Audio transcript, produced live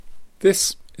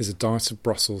This is a Diet of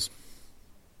Brussels.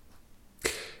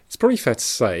 It's probably fair to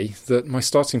say that my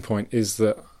starting point is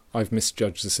that I've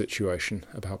misjudged the situation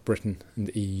about Britain and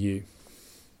the EU.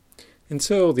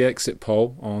 Until the exit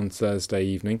poll on Thursday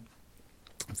evening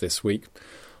of this week,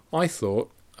 I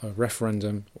thought a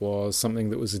referendum was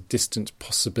something that was a distant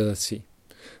possibility,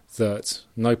 that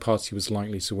no party was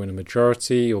likely to win a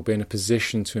majority or be in a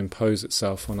position to impose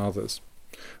itself on others,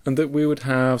 and that we would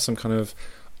have some kind of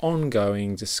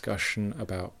ongoing discussion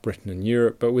about Britain and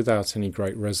Europe, but without any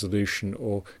great resolution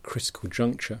or critical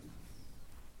juncture.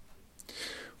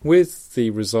 With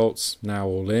the results now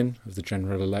all in of the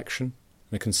general election,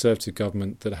 and a Conservative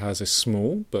government that has a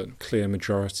small but clear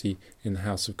majority in the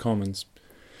House of Commons,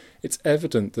 it's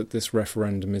evident that this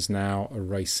referendum is now a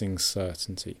racing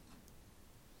certainty.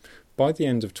 By the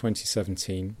end of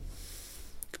 2017,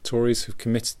 Tories have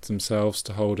committed themselves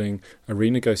to holding a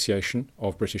renegotiation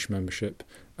of British membership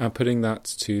and putting that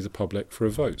to the public for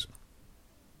a vote.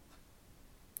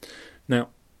 Now,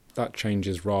 that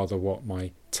changes rather what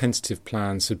my tentative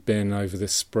plans had been over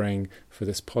this spring for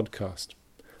this podcast.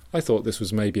 I thought this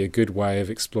was maybe a good way of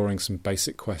exploring some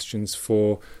basic questions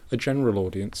for a general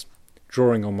audience,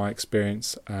 drawing on my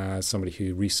experience as somebody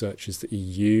who researches the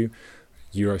EU,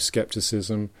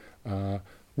 Euroscepticism,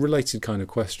 related kind of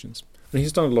questions. And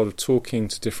he's done a lot of talking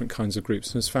to different kinds of groups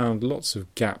and has found lots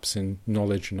of gaps in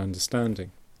knowledge and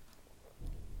understanding.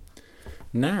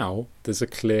 Now there's a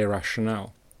clear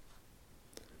rationale.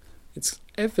 It's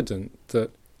evident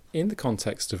that in the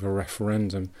context of a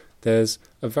referendum, there's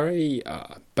a very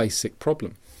basic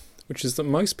problem, which is that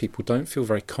most people don't feel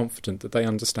very confident that they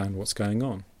understand what's going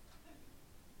on.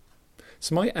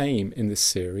 So my aim in this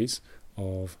series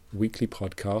of weekly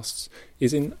podcasts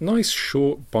is in nice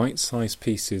short bite-sized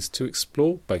pieces to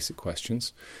explore basic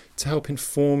questions to help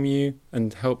inform you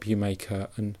and help you make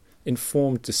an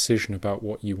informed decision about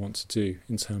what you want to do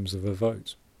in terms of a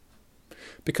vote.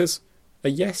 Because a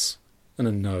yes and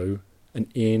a no,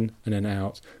 an in and an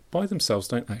out, by themselves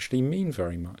don't actually mean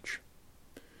very much.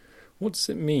 What does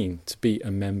it mean to be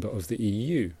a member of the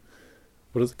EU?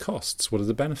 What are the costs? What are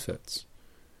the benefits?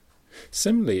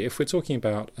 Similarly, if we're talking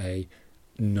about a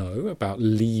no, about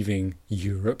leaving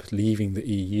Europe, leaving the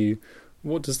EU,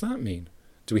 what does that mean?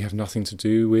 Do we have nothing to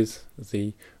do with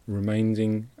the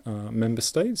remaining member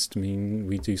states? Do you mean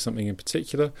we do something in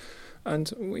particular?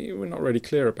 And we're not really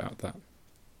clear about that.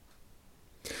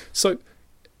 So,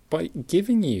 by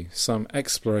giving you some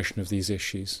exploration of these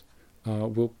issues,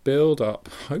 we'll build up,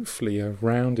 hopefully, a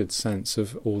rounded sense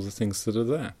of all the things that are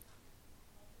there.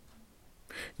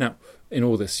 Now, in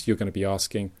all this, you're going to be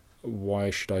asking, why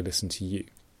should I listen to you?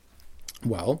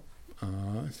 Well,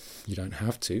 you don't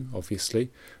have to,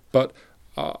 obviously, but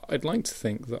I'd like to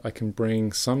think that I can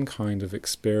bring some kind of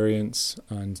experience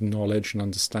and knowledge and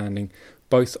understanding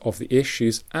both of the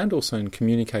issues and also in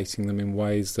communicating them in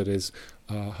ways that is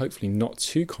hopefully not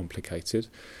too complicated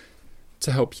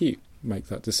to help you make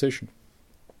that decision.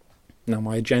 Now,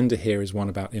 my agenda here is one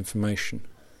about information.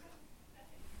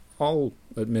 I'll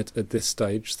admit at this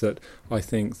stage that I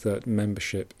think that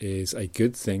membership is a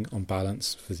good thing on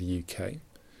balance for the UK.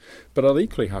 But I'll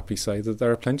equally happily say that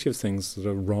there are plenty of things that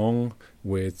are wrong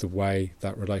with the way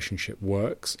that relationship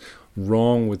works,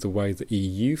 wrong with the way the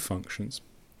EU functions.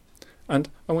 And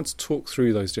I want to talk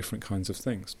through those different kinds of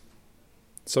things.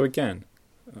 So again,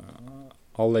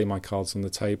 I'll lay my cards on the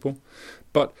table,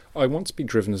 but I want to be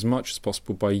driven as much as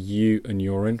possible by you and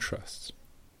your interests.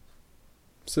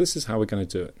 So this is how we're going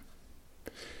to do it.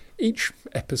 Each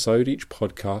episode, each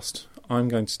podcast, I'm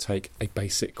going to take a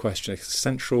basic question, a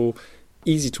central,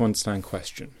 easy to understand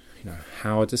question.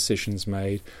 How are decisions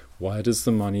made? Where does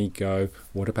the money go?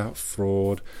 What about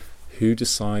fraud? Who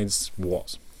decides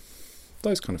what?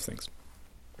 Those kind of things.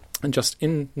 And just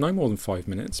in no more than 5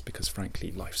 minutes, because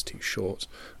frankly life's too short,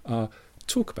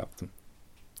 talk about them.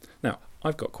 Now,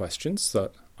 I've got questions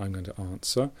that I'm going to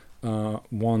answer,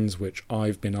 ones which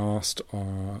I've been asked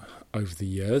over the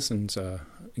years and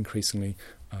increasingly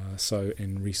so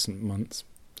in recent months.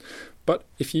 But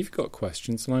if you've got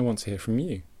questions, then I want to hear from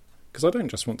you, because I don't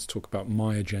just want to talk about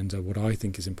my agenda, what I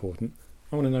think is important.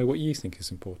 I want to know what you think is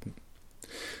important.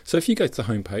 So if you go to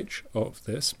the homepage of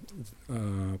this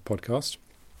podcast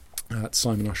at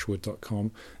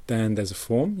simonussherwood.com, then there's a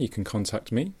form. You can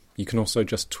contact me. You can also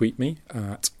just tweet me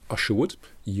at Usherwood,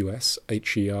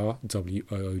 USHERWOOD,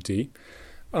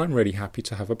 and I'm really happy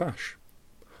to have a bash.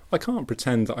 I can't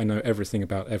pretend that I know everything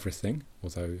about everything,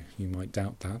 although you might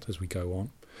doubt that as we go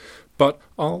on, but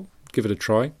I'll give it a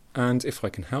try, and if I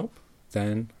can help,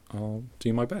 then I'll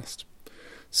do my best.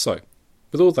 So,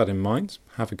 with all that in mind,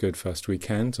 have a good first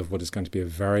weekend of what is going to be a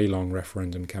very long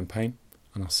referendum campaign,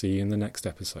 and I'll see you in the next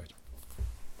episode.